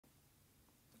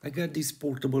I got this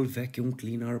portable vacuum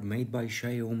cleaner made by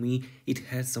Xiaomi. It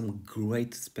has some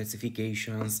great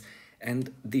specifications,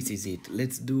 and this is it.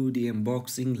 Let's do the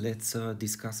unboxing. Let's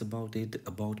discuss about it,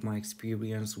 about my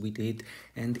experience with it,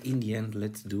 and in the end,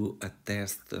 let's do a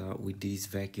test with this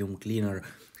vacuum cleaner.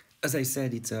 As I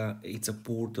said, it's a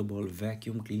portable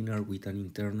vacuum cleaner with an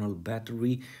internal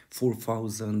battery,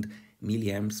 4000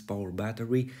 milliamps power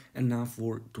battery, enough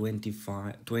for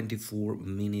 24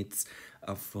 minutes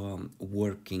of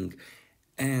working.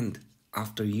 And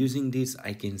after using this,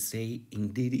 I can say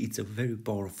indeed it's a very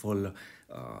powerful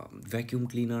vacuum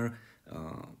cleaner,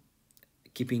 uh,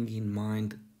 keeping in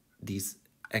mind these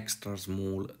extra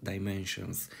small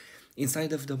dimensions.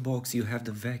 Inside of the box you have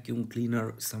the vacuum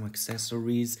cleaner, some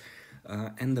accessories,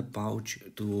 and the pouch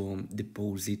to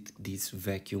deposit this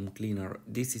vacuum cleaner.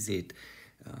 This is it.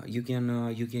 You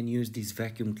can use this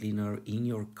vacuum cleaner in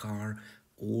your car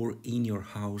or in your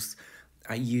house.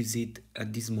 I use it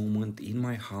at this moment in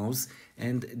my house,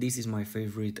 and this is my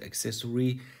favorite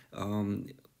accessory.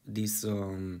 This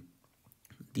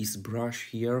this brush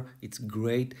here, it's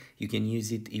great. You can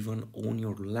use it even on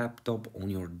your laptop, on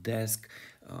your desk,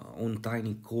 on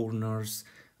tiny corners,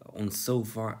 on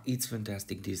sofa. It's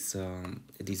fantastic, this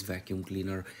vacuum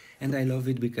cleaner, and I love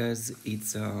it because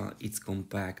it's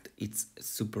compact, it's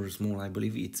super small. I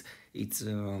believe it's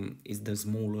the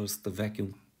smallest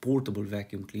vacuum portable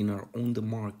vacuum cleaner on the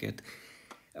market.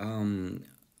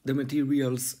 The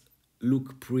materials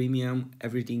look premium,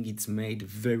 everything it's made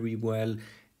very well,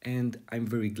 and I'm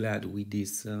very glad with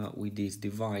this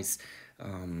device.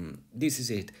 This is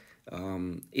it.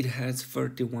 It has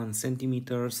 31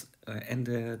 centimeters and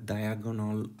a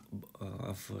diagonal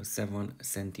of 7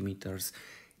 centimeters.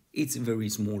 It's very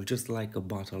small, just like a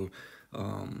bottle.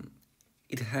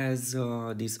 It has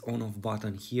this on-off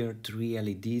button here, 3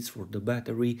 LEDs for the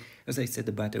battery. As I said,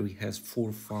 the battery has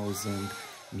 4000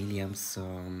 milliamps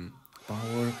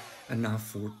power, enough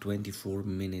for 24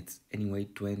 minutes. Anyway,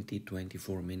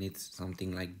 24 minutes,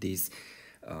 something like this.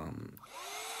 Um,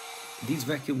 this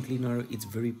vacuum cleaner is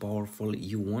very powerful.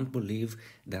 You won't believe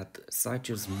that such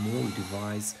a small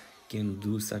device can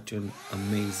do such an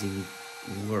amazing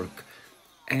work.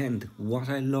 And what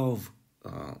I love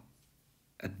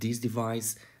at this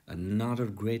device, another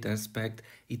great aspect,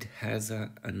 it has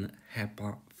an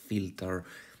HEPA filter,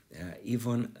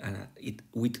 even it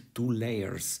with 2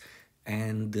 layers,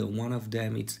 and one of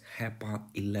them is HEPA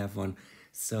 11,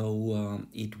 so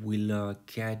it will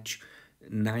catch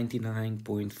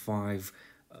 99.5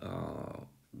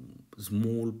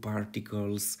 small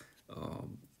particles.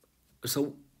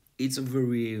 So it's a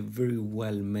very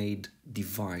well made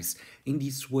device. In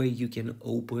this way you can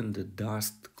open the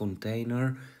dust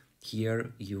container.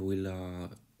 Here you will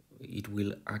it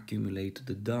will accumulate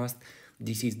the dust.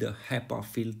 This is the HEPA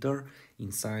filter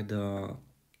inside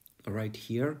right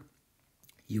here.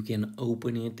 You can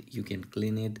open it, you can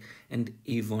clean it, and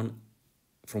even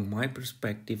from my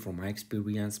perspective, from my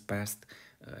experience, past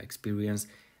experience,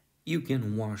 you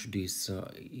can wash this.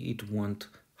 It won't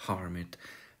harm it.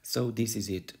 So this is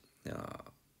it.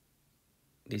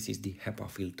 This is the HEPA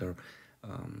filter.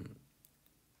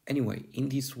 Anyway, in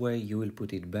this way you will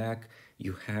put it back.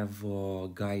 You have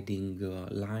guiding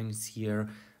lines here.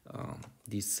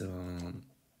 This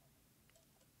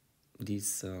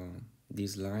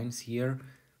these lines here.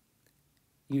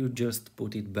 You just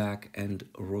put it back and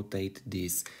rotate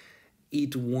this.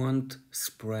 It won't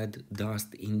spread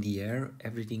dust in the air.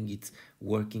 Everything is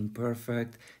working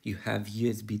perfect. You have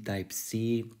USB type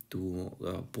C to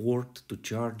port to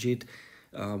charge it,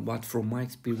 but from my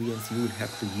experience you will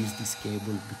have to use this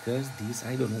cable, because this,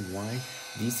 I don't know why,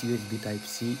 this USB type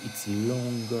C, it's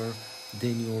longer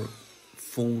than your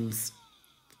phone's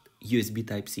USB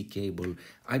type C cable.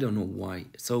 I don't know why.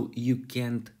 So you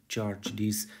can't charge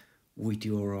this with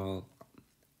your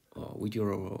with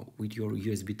your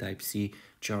USB type C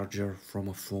charger from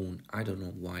a phone. I don't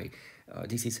know why.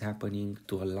 This is happening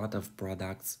to a lot of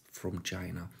products from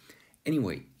China.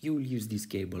 Anyway, you will use this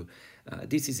cable.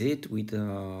 This is it with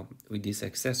this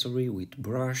accessory, with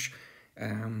brush.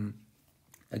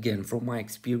 Again, from my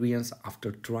experience,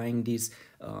 after trying this,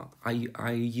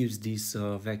 I use this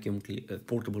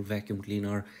portable vacuum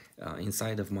cleaner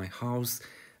inside of my house.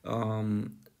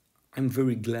 I'm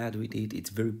very glad with it. It's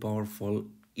very powerful.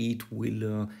 It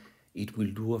will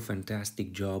do a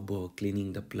fantastic job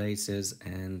cleaning the places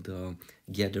and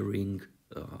gathering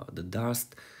the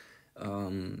dust.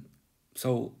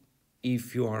 So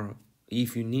if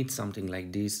you need something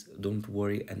like this, don't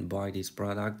worry and buy this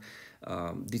product.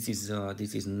 This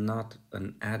is not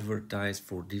an advertise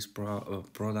for this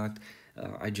product.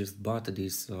 I just bought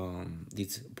this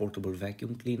portable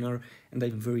vacuum cleaner, and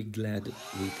I'm very glad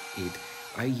with it.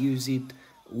 I use it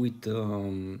with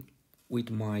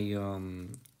my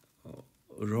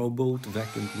robot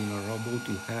vacuum cleaner robot.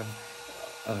 You have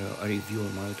a review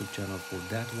on my YouTube channel for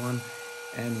that one,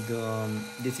 and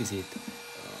this is it.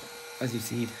 As you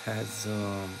see,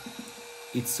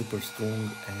 it's super strong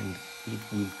and it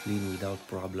will clean without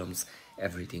problems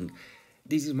everything.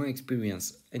 This is my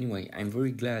experience. Anyway, I'm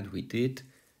very glad with it.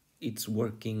 It's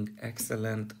working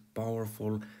excellent,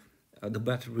 powerful. The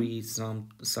battery is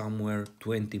somewhere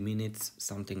 20 minutes,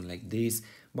 something like this,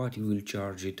 but you will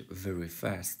charge it very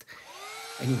fast.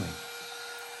 Anyway,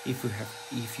 if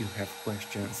you have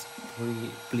questions,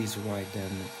 please write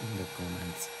them in the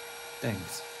comments.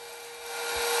 Thanks.